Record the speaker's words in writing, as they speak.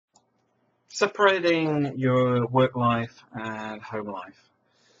Separating your work life and home life.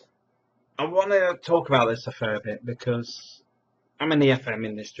 I want to talk about this a fair bit because I'm in the FM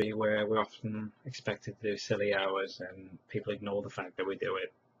industry where we're often expected to do silly hours and people ignore the fact that we do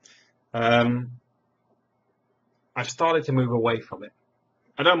it. Um, I've started to move away from it.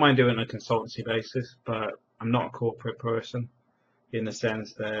 I don't mind doing it on a consultancy basis, but I'm not a corporate person in the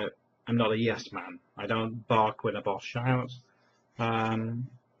sense that I'm not a yes man. I don't bark when a boss shouts. Um,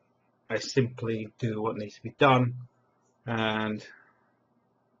 I simply do what needs to be done, and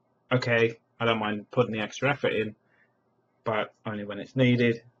okay, I don't mind putting the extra effort in, but only when it's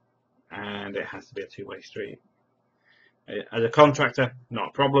needed, and it has to be a two-way street. As a contractor, not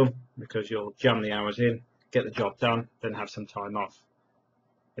a problem, because you'll jam the hours in, get the job done, then have some time off.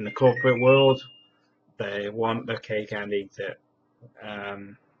 In the corporate world, they want their cake and eat it.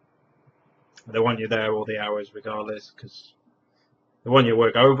 Um, they want you there all the hours regardless, because they want you to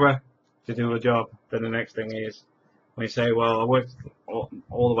work over to do a job. Then the next thing is, when you say, well, I worked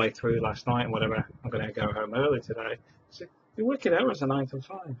all the way through last night and whatever, I'm going to go home early today. So your working hours are 9 till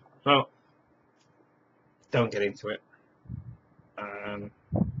 5. Well, don't get into it. Um,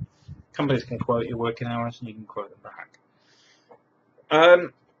 Companies can quote your working hours and you can quote them back.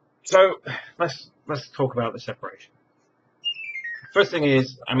 So let's talk about the separation. First thing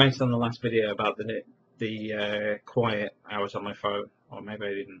is, I mentioned in the last video about the quiet hours on my phone, or maybe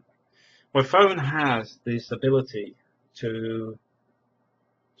I didn't. My phone has this ability to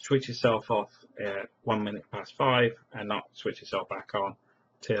switch itself off at 1 minute past 5 and not switch itself back on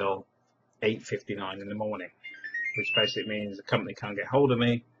till 8:59 in the morning, which basically means the company can't get hold of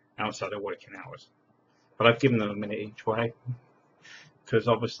me outside of working hours. But I've given them a minute each way, because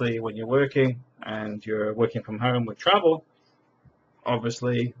obviously when you're working and you're working from home with travel,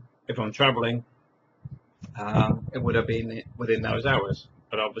 obviously if I'm traveling, it would have been within those hours.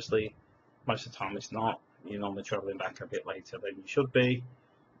 But obviously most of the time it's not. You're normally traveling back a bit later than you should be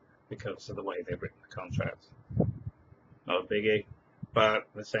because of the way they've written the contract. Not a biggie, but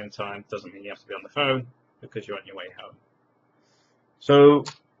at the same time doesn't mean you have to be on the phone because you're on your way home. So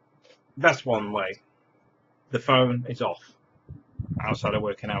that's one way. The phone is off outside of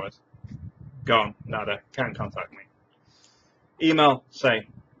working hours. Gone, nada, can't contact me. Email,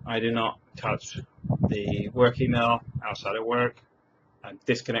 same. I do not touch the work email outside of work. I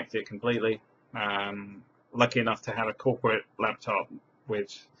disconnect it completely. Lucky enough to have a corporate laptop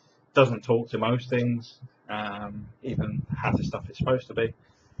which doesn't talk to most things, even half the stuff it's supposed to be.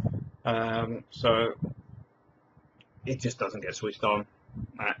 So it just doesn't get switched on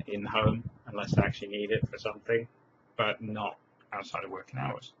in home unless I actually need it for something, but not outside of working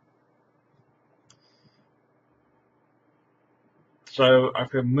hours. So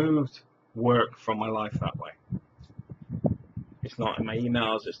I've removed work from my life that way. It's not in my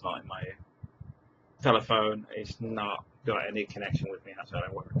emails, it's not in my telephone, it's not got any connection with me outside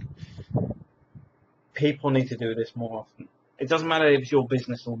of work. People need to do this more often. It doesn't matter if it's your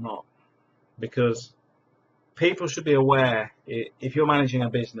business or not, because people should be aware, if you're managing a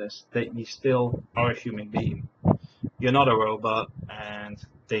business, that you still are a human being. You're not a robot, and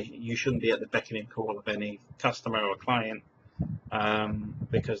you shouldn't be at the beckoning call of any customer or client,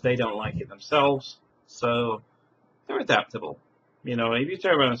 because they don't like it themselves. So they're adaptable. You know, if you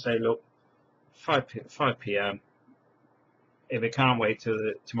turn around and say, look, 5 p.m., if it can't wait till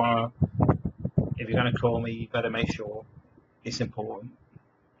tomorrow, if you're going to call me, you better make sure it's important.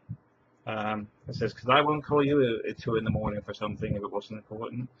 It says, because I won't call you at 2 in the morning for something if it wasn't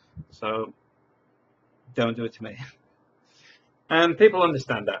important. So don't do it to me. And people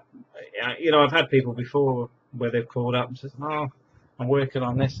understand that. You know, I've had people before where they've called up and said, oh, I'm working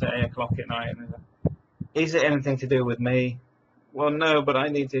on this at 8 o'clock at night. And is it anything to do with me? Well, no, but I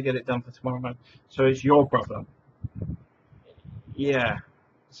need to get it done for tomorrow morning. So it's your problem. Yeah.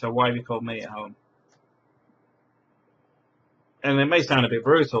 So why have you called me at home? And it may sound a bit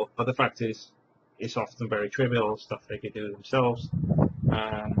brutal, but the fact is, it's often very trivial stuff they could do themselves.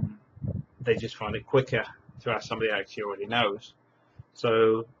 They just find it quicker to ask somebody actually already knows.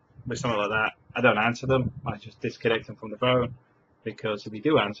 So with something like that, I don't answer them. I just disconnect them from the phone, because if you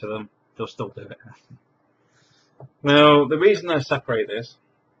do answer them, they'll still do it. Now, the reason I separate this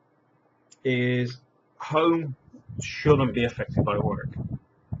is home shouldn't be affected by work.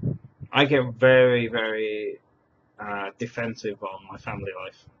 I get very, very defensive on my family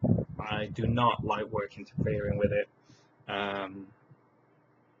life. I do not like work interfering with it. The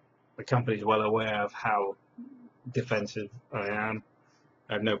company's well aware of how defensive I am.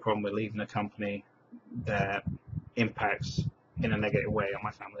 I have no problem with leaving a company that impacts in a negative way on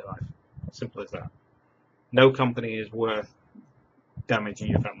my family life. Simple as that. No company is worth damaging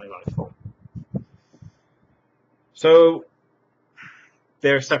your family life for. So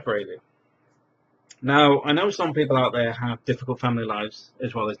they're separated. Now, I know some people out there have difficult family lives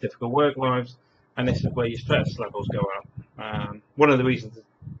as well as difficult work lives, and this is where your stress levels go up. One of the reasons is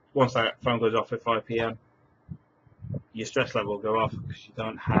once that phone goes off at 5 p.m., your stress level will go off because you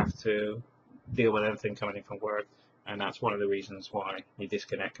don't have to deal with everything coming in from work, and that's one of the reasons why you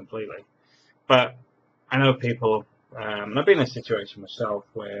disconnect completely. But I know people, I've been in a situation myself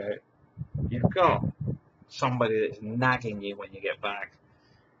where you've got somebody that's nagging you when you get back.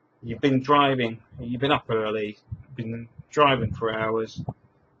 You've been driving, you've been up early, been driving for hours,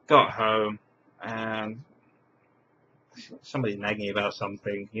 got home, and somebody's nagging you about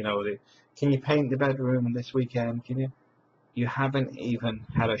something. Can you paint the bedroom this weekend? Can you? You haven't even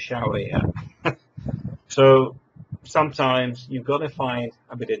had a shower yet. So sometimes you've got to find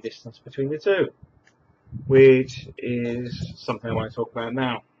a bit of distance between the two, which is something I want to talk about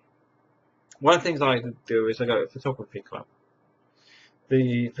now. One of the things I do is I go to a photography club.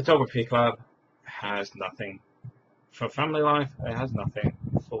 The photography club has nothing for family life, it has nothing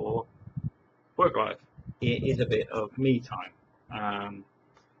for work life. It is a bit of me time.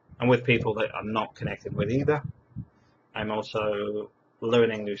 I'm with people that I'm not connected with either. I'm also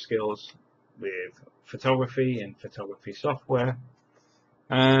learning new skills with photography and photography software.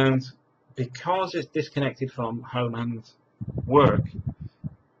 And because it's disconnected from home and work,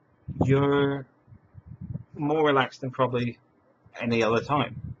 you're more relaxed than probably any other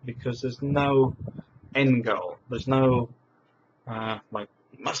time because there's no end goal. There's no like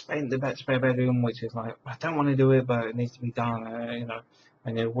you must paint the spare bedroom, which is like I don't want to do it, but it needs to be done.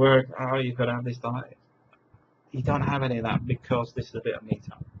 And your work, you've got to have this done. You don't have any of that because this is a bit of me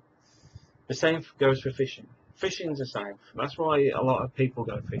time. The same goes for fishing. Fishing's the same. That's why a lot of people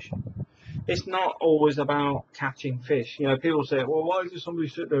go fishing. It's not always about catching fish. People say, well, why does somebody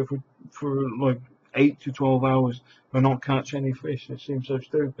sit there for like 8 to 12 hours and not catch any fish? It seems so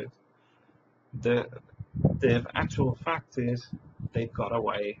stupid. The actual fact is they've got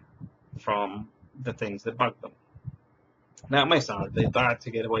away from the things that bug them. Now, it may sound a bit bad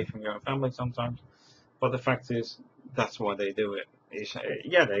to get away from your own family sometimes, but the fact is that's why they do it.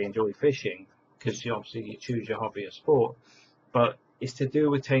 They enjoy fishing because obviously you choose your hobby or sport, but it's to do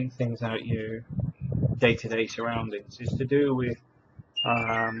with taking things out your day-to-day surroundings. It's to do with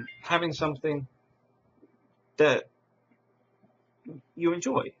having something that you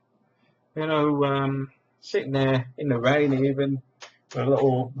enjoy. Sitting there in the rain even with a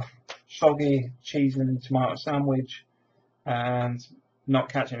little soggy cheese and tomato sandwich and not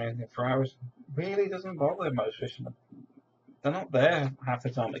catching anything for hours really doesn't bother most fishermen. They're not there half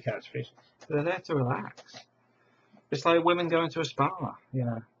the time to catch fish. They're there to relax. It's like women going to a spa,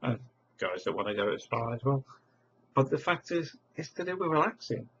 and guys that want to go to a spa as well. But the fact is, it's to do with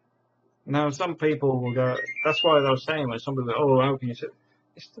relaxing. Now, some people will go, that's why I was saying when some people go, oh, how can you sit?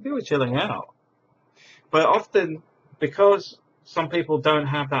 It's to do with chilling out. But often, because some people don't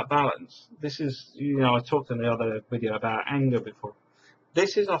have that balance, this is, I talked in the other video about anger before.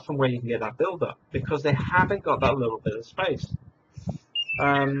 This is often where you can get that build-up because they haven't got that little bit of space.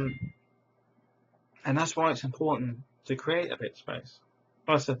 And that's why it's important to create a bit of space.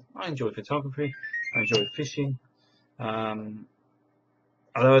 Like I said, I enjoy photography, I enjoy fishing. Although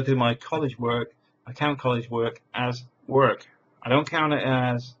I do my college work, I count college work as work. I don't count it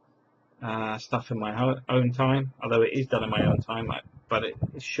as stuff in my own time, although it is done in my own time, but it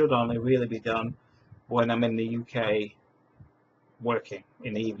should only really be done when I'm in the UK working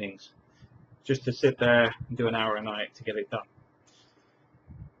in the evenings, just to sit there and do an hour a night to get it done.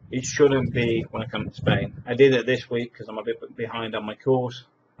 It shouldn't be when I come to Spain. I did it this week because I'm a bit behind on my course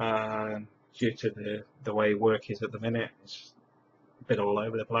due to the way work is at the minute. It's a bit all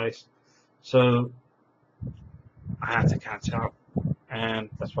over the place. So I had to catch up, and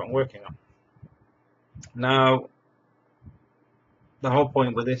that's what I'm working on. Now, the whole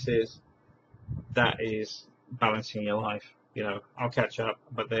point with this is balancing your life. I'll catch up,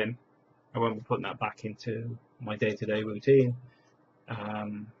 but then I won't be putting that back into my day-to-day routine.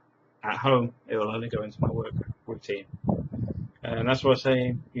 At home, it will only go into my work routine. And that's what I'm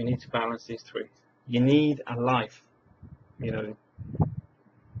saying, you need to balance these three. You need a life.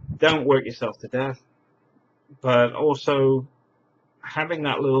 Don't work yourself to death, but also having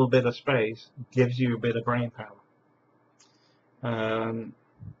that little bit of space gives you a bit of brain power. And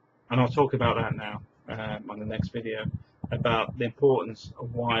I'll talk about that now on the next video, about the importance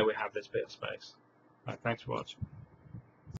of why we have this bit of space. Thanks for watching.